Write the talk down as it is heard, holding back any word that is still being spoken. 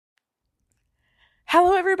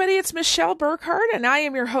Hello, everybody. It's Michelle Burkhardt, and I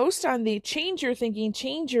am your host on the Change Your Thinking,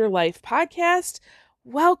 Change Your Life podcast.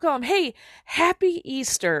 Welcome. Hey, happy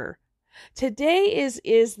Easter. Today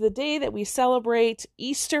is the day that we celebrate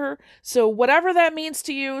Easter. So whatever that means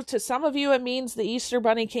to you, to some of you, it means the Easter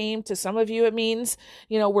bunny came. To some of you, it means,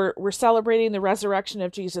 we're celebrating the resurrection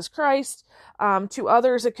of Jesus Christ. To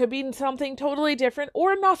others, it could be something totally different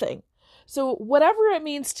or nothing. So whatever it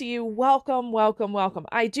means to you, welcome, welcome, welcome.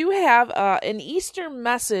 I do have an Easter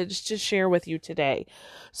message to share with you today.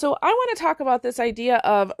 So I want to talk about this idea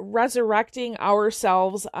of resurrecting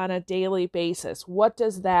ourselves on a daily basis. What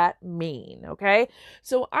does that mean? Okay.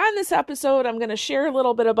 So on this episode, I'm going to share a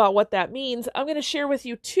little bit about what that means. I'm going to share with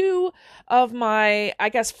you two of my,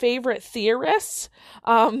 favorite theorists,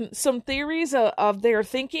 some theories of their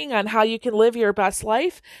thinking on how you can live your best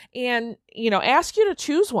life and, ask you to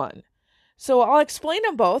choose one. So I'll explain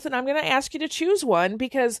them both, and I'm going to ask you to choose one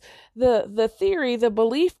because the theory, the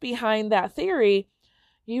belief behind that theory,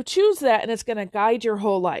 you choose that and it's going to guide your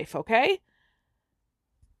whole life, okay?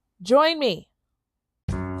 Join me.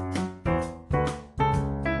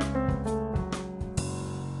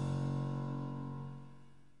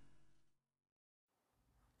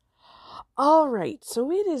 All right, so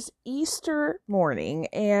it is Easter morning,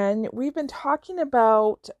 and we've been talking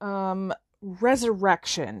about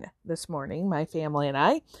resurrection this morning, my family and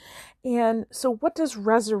I. And so what does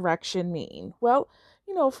resurrection mean? Well,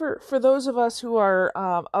 for those of us who are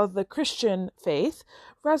of the Christian faith,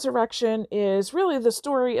 resurrection is really the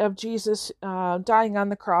story of Jesus dying on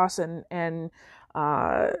the cross and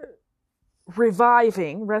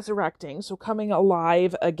reviving, resurrecting, so coming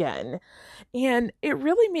alive again. And it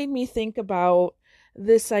really made me think about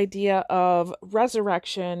this idea of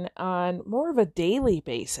resurrection on more of a daily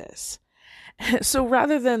basis. So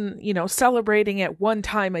rather than, celebrating it one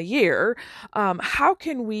time a year, how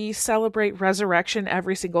can we celebrate resurrection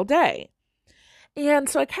every single day? And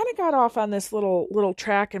so I kind of got off on this little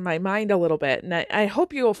track in my mind a little bit, and I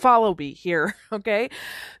hope you'll follow me here, okay?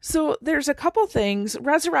 So there's a couple things.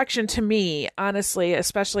 Resurrection to me, honestly,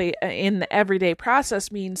 especially in the everyday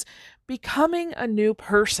process, means becoming a new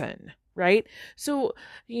person. Right? So,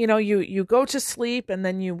 you go to sleep and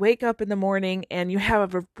then you wake up in the morning and you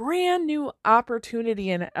have a brand new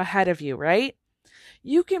opportunity ahead of you, right?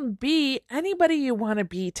 You can be anybody you want to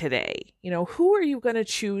be today. Who are you going to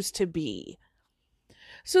choose to be?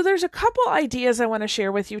 So there's a couple ideas I want to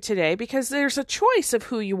share with you today because there's a choice of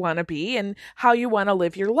who you want to be and how you want to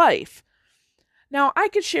live your life. Now, I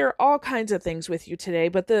could share all kinds of things with you today,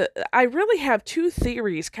 but I really have two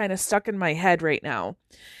theories kind of stuck in my head right now.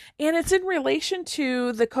 And it's in relation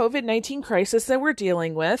to the COVID-19 crisis that we're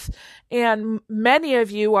dealing with. And many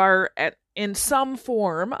of you are in some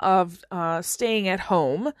form of staying at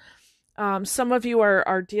home. Some of you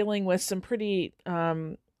are dealing with some pretty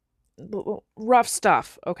rough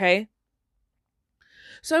stuff, okay?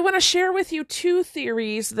 So I want to share with you two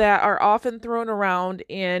theories that are often thrown around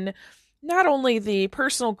in not only the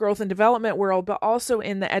personal growth and development world, but also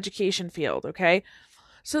in the education field, okay?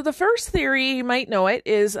 So the first theory, you might know it,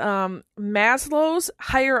 is Maslow's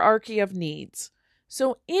hierarchy of needs.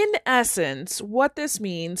 So in essence, what this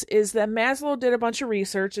means is that Maslow did a bunch of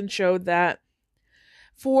research and showed that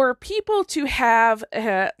for people to have,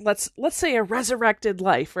 let's say a resurrected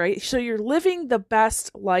life, right? So you're living the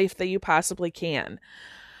best life that you possibly can.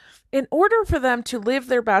 In order for them to live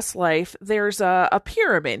their best life, there's a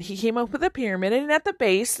pyramid. He came up with a pyramid, and at the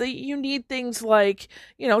base, you need things like,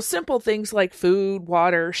 simple things like food,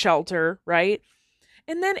 water, shelter, right?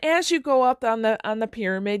 And then as you go up on the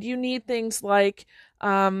pyramid, you need things like,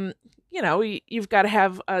 you've got to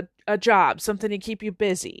have a job, something to keep you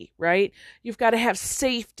busy, right? You've got to have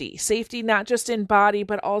safety not just in body,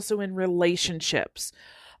 but also in relationships.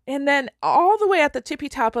 And then all the way at the tippy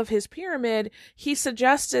top of his pyramid, he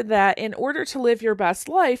suggested that in order to live your best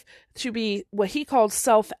life, to be what he called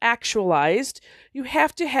self-actualized, you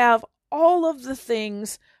have to have all of the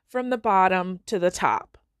things from the bottom to the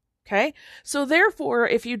top. Okay? So therefore,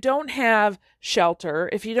 if you don't have shelter,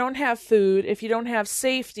 if you don't have food, if you don't have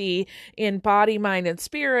safety in body, mind, and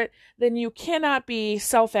spirit, then you cannot be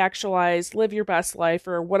self-actualized, live your best life,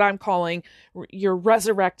 or what I'm calling your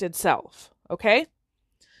resurrected self. Okay?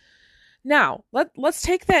 Now, let's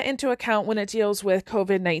take that into account when it deals with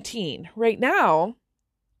COVID-19. Right now,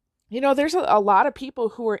 there's a lot of people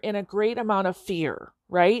who are in a great amount of fear,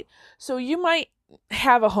 right? So you might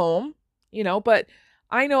have a home, but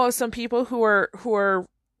I know of some people who are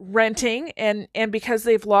renting and because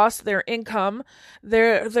they've lost their income,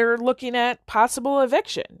 they're looking at possible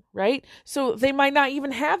eviction, right? So they might not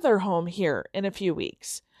even have their home here in a few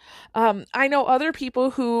weeks. I know other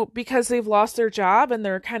people who, because they've lost their job and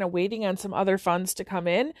they're kind of waiting on some other funds to come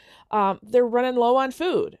in, they're running low on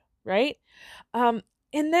food, right?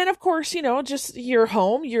 And then, of course, just you're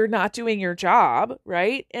home, you're not doing your job,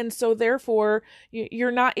 right? And so therefore,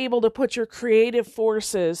 you're not able to put your creative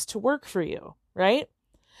forces to work for you, right?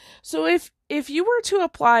 So if you were to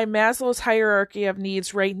apply Maslow's hierarchy of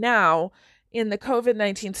needs right now in the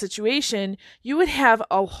COVID-19 situation, you would have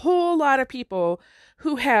a whole lot of people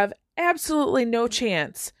who have absolutely no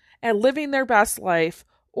chance at living their best life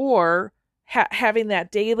or having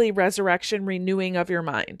that daily resurrection renewing of your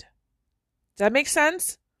mind. Does that make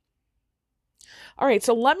sense? All right,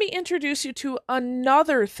 so let me introduce you to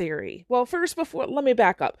another theory. Well, first, let me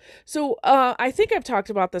back up. So I think I've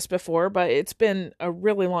talked about this before, but it's been a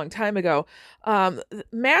really long time ago.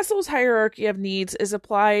 Maslow's hierarchy of needs is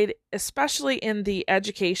applied especially in the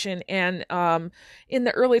education and in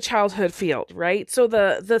the early childhood field, right? So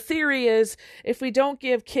the theory is if we don't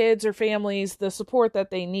give kids or families the support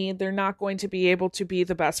that they need, they're not going to be able to be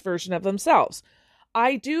the best version of themselves.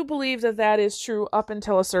 I do believe that is true up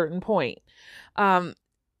until a certain point.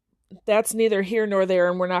 That's neither here nor there,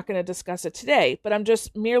 and we're not going to discuss it today, but I'm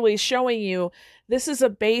just merely showing you this is a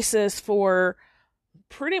basis for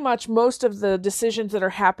pretty much most of the decisions that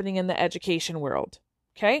are happening in the education world.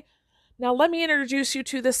 Okay. Now let me introduce you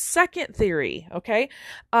to the second theory. Okay.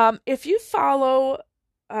 If you follow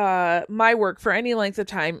my work for any length of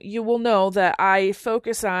time, you will know that I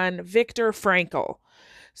focus on Viktor Frankl.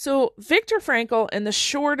 So Viktor Frankl, in the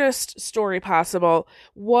shortest story possible,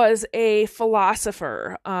 was a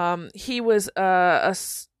philosopher. He was a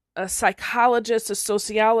psychologist, a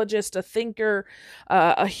sociologist, a thinker,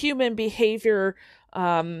 a human behavior,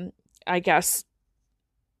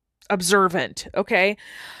 observant. Okay.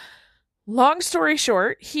 Long story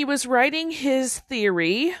short, he was writing his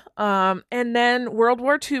theory, and then World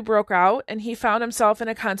War II broke out, and he found himself in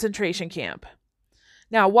a concentration camp.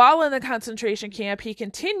 Now, while in the concentration camp, he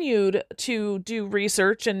continued to do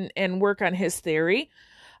research and work on his theory.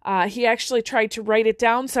 He actually tried to write it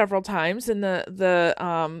down several times, and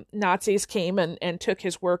the Nazis came and took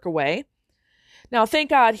his work away. Now, thank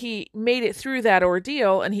God he made it through that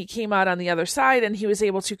ordeal, and he came out on the other side, and he was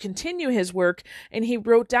able to continue his work, and he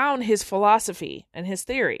wrote down his philosophy and his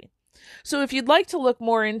theory. So if you'd like to look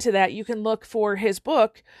more into that, you can look for his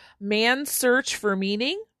book, Man's Search for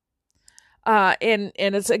Meaning. And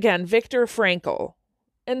it's, again, Viktor Frankl.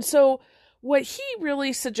 And so what he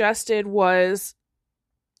really suggested was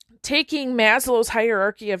taking Maslow's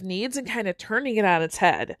hierarchy of needs and kind of turning it on its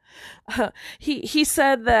head. He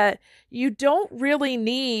said that you don't really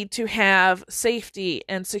need to have safety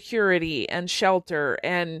and security and shelter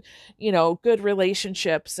and, good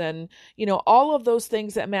relationships and, all of those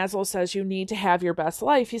things that Maslow says you need to have your best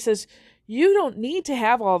life. He says, you don't need to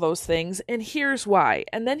have all those things, and here's why.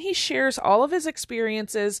 And then he shares all of his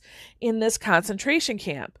experiences in this concentration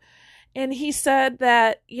camp. And he said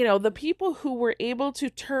that, the people who were able to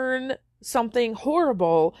turn something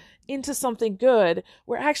horrible into something good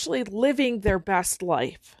were actually living their best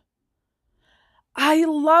life. I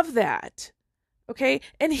love that. Okay.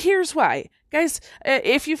 And here's why. Guys,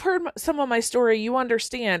 if you've heard some of my story, you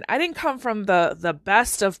understand I didn't come from the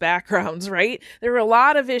best of backgrounds, right? There were a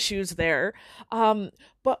lot of issues there.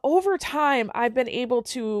 But over time, I've been able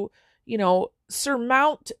to,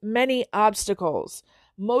 surmount many obstacles,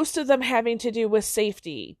 most of them having to do with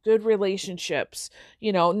safety, good relationships,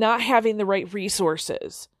 not having the right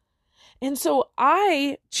resources. And so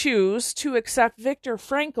I choose to accept Viktor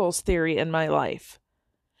Frankl's theory in my life.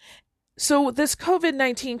 So this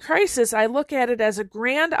COVID-19 crisis, I look at it as a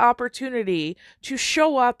grand opportunity to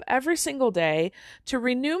show up every single day, to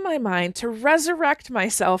renew my mind, to resurrect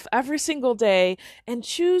myself every single day, and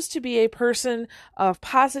choose to be a person of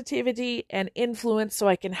positivity and influence so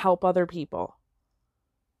I can help other people.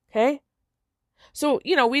 Okay? So,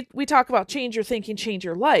 we talk about change your thinking, change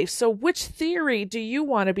your life. So which theory do you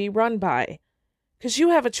want to be run by? Because you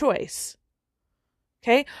have a choice.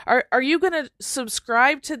 Okay. Are you going to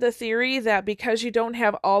subscribe to the theory that because you don't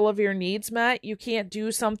have all of your needs met, you can't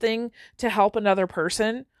do something to help another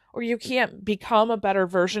person, or you can't become a better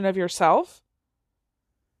version of yourself?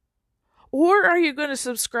 Or are you going to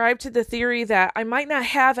subscribe to the theory that I might not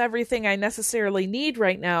have everything I necessarily need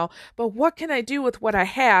right now, but what can I do with what I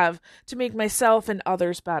have to make myself and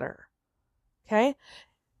others better? Okay.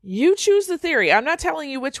 You choose the theory. I'm not telling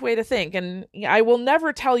you which way to think, and I will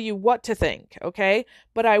never tell you what to think, okay?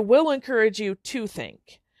 But I will encourage you to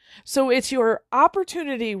think. So it's your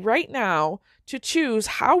opportunity right now to choose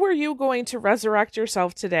how are you going to resurrect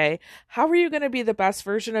yourself today? How are you going to be the best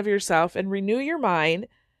version of yourself and renew your mind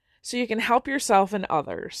so you can help yourself and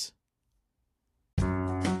others.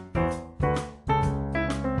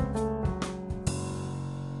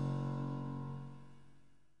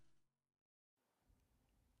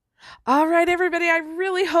 All right, everybody. I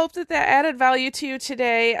really hope that added value to you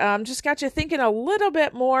today. Just got you thinking a little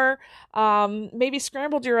bit more. Maybe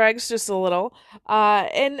scrambled your eggs just a little.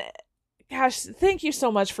 And gosh, thank you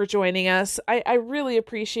so much for joining us. I really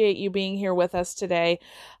appreciate you being here with us today.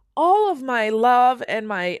 All of my love and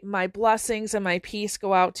my blessings and my peace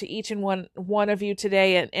go out to each and one of you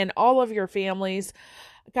today, and all of your families.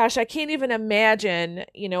 Gosh, I can't even imagine,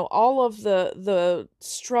 all of the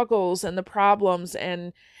struggles and the problems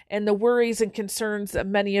and the worries and concerns that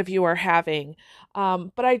many of you are having.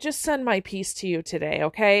 But I just send my peace to you today,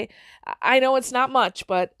 okay? I know it's not much,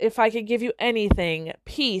 but if I could give you anything,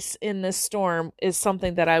 peace in this storm is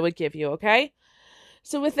something that I would give you, okay?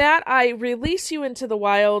 So with that, I release you into the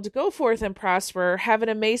wild. Go forth and prosper. Have an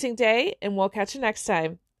amazing day, and we'll catch you next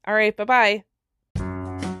time. All right, bye-bye.